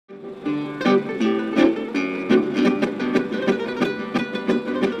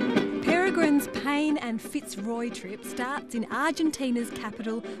joy trip starts in Argentina's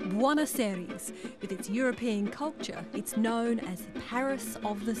capital, Buenos Aires. With its European culture, it's known as the Paris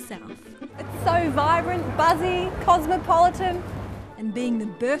of the South. It's so vibrant, buzzy, cosmopolitan. And being the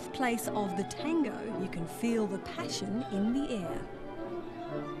birthplace of the tango, you can feel the passion in the air.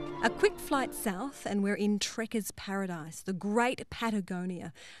 A quick flight south and we're in trekker's paradise, the Great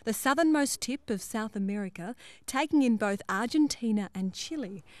Patagonia, the southernmost tip of South America, taking in both Argentina and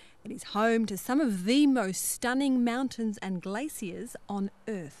Chile. It is home to some of the most stunning mountains and glaciers on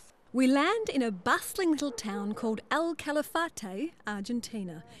Earth. We land in a bustling little town called El Calafate,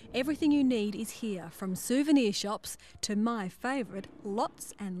 Argentina. Everything you need is here, from souvenir shops to my favourite,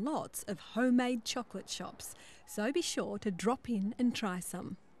 lots and lots of homemade chocolate shops. So be sure to drop in and try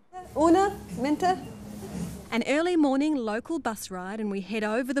some. Una, menta. An early morning local bus ride and we head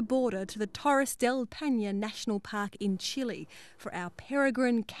over the border to the Torres del Paine National Park in Chile for our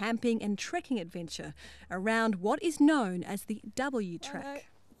peregrine camping and trekking adventure around what is known as the W Track.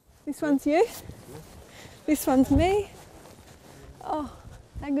 This one's you. This one's me. Oh,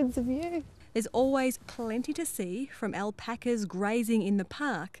 how good's the view. There's always plenty to see, from alpacas grazing in the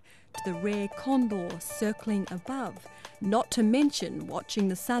park to the rare condor circling above, not to mention watching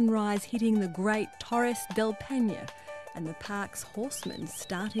the sunrise hitting the great Torres del Paine and the park's horsemen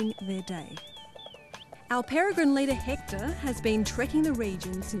starting their day. Our peregrine leader Hector has been trekking the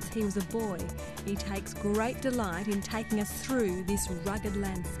region since he was a boy. He takes great delight in taking us through this rugged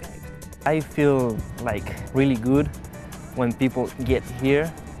landscape. I feel like really good when people get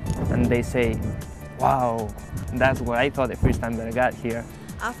here and they say, wow, that's what I thought the first time that I got here.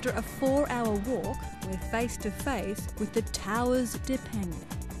 After a 4-hour walk, we're face to face with the Towers de Paine.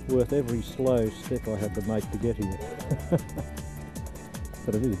 Worth every slow step I had to make to get here.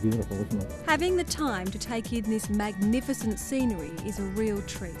 But it is beautiful, isn't it? Having the time to take in this magnificent scenery is a real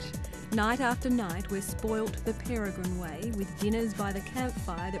treat. Night after night, we're spoilt the peregrine way with dinners by the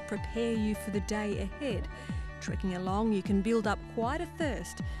campfire that prepare you for the day ahead. Trekking along, you can build up quite a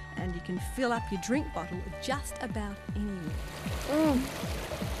thirst and you can fill up your drink bottle just about anywhere.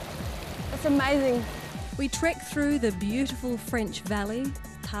 That's amazing. We trek through the beautiful French Valley,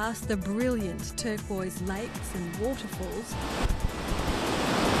 past the brilliant turquoise lakes and waterfalls.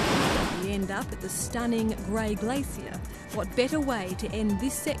 We end up at the stunning Grey Glacier. What better way to end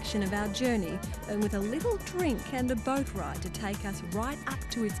this section of our journey than with a little drink and a boat ride to take us right up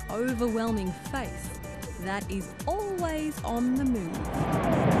to its overwhelming face that is always on the move.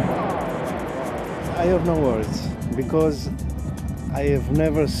 I have no words because I have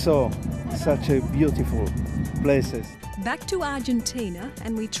never saw such a beautiful places. Back to Argentina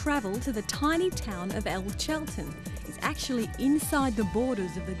and we travel to the tiny town of El Chalten. It's actually inside the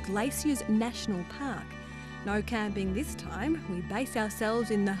borders of the Glaciers National Park. No camping this time, we base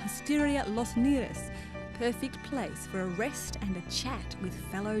ourselves in the Hosteria Los Nieres, perfect place for a rest and a chat with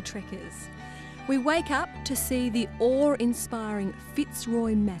fellow trekkers. We wake up to see the awe-inspiring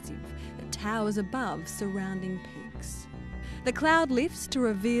Fitzroy Massif that towers above surrounding peaks. The cloud lifts to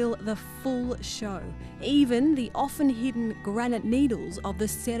reveal the full show, even the often hidden granite needles of the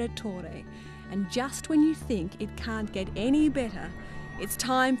Serra Torre. And just when you think it can't get any better, it's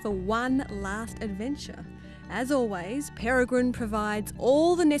time for one last adventure. As always, Peregrine provides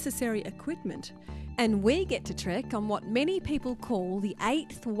all the necessary equipment, and we get to trek on what many people call the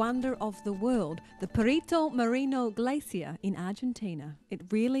 8th wonder of the world, the Perito Moreno Glacier in Argentina. It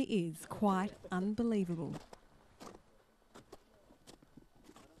really is quite unbelievable.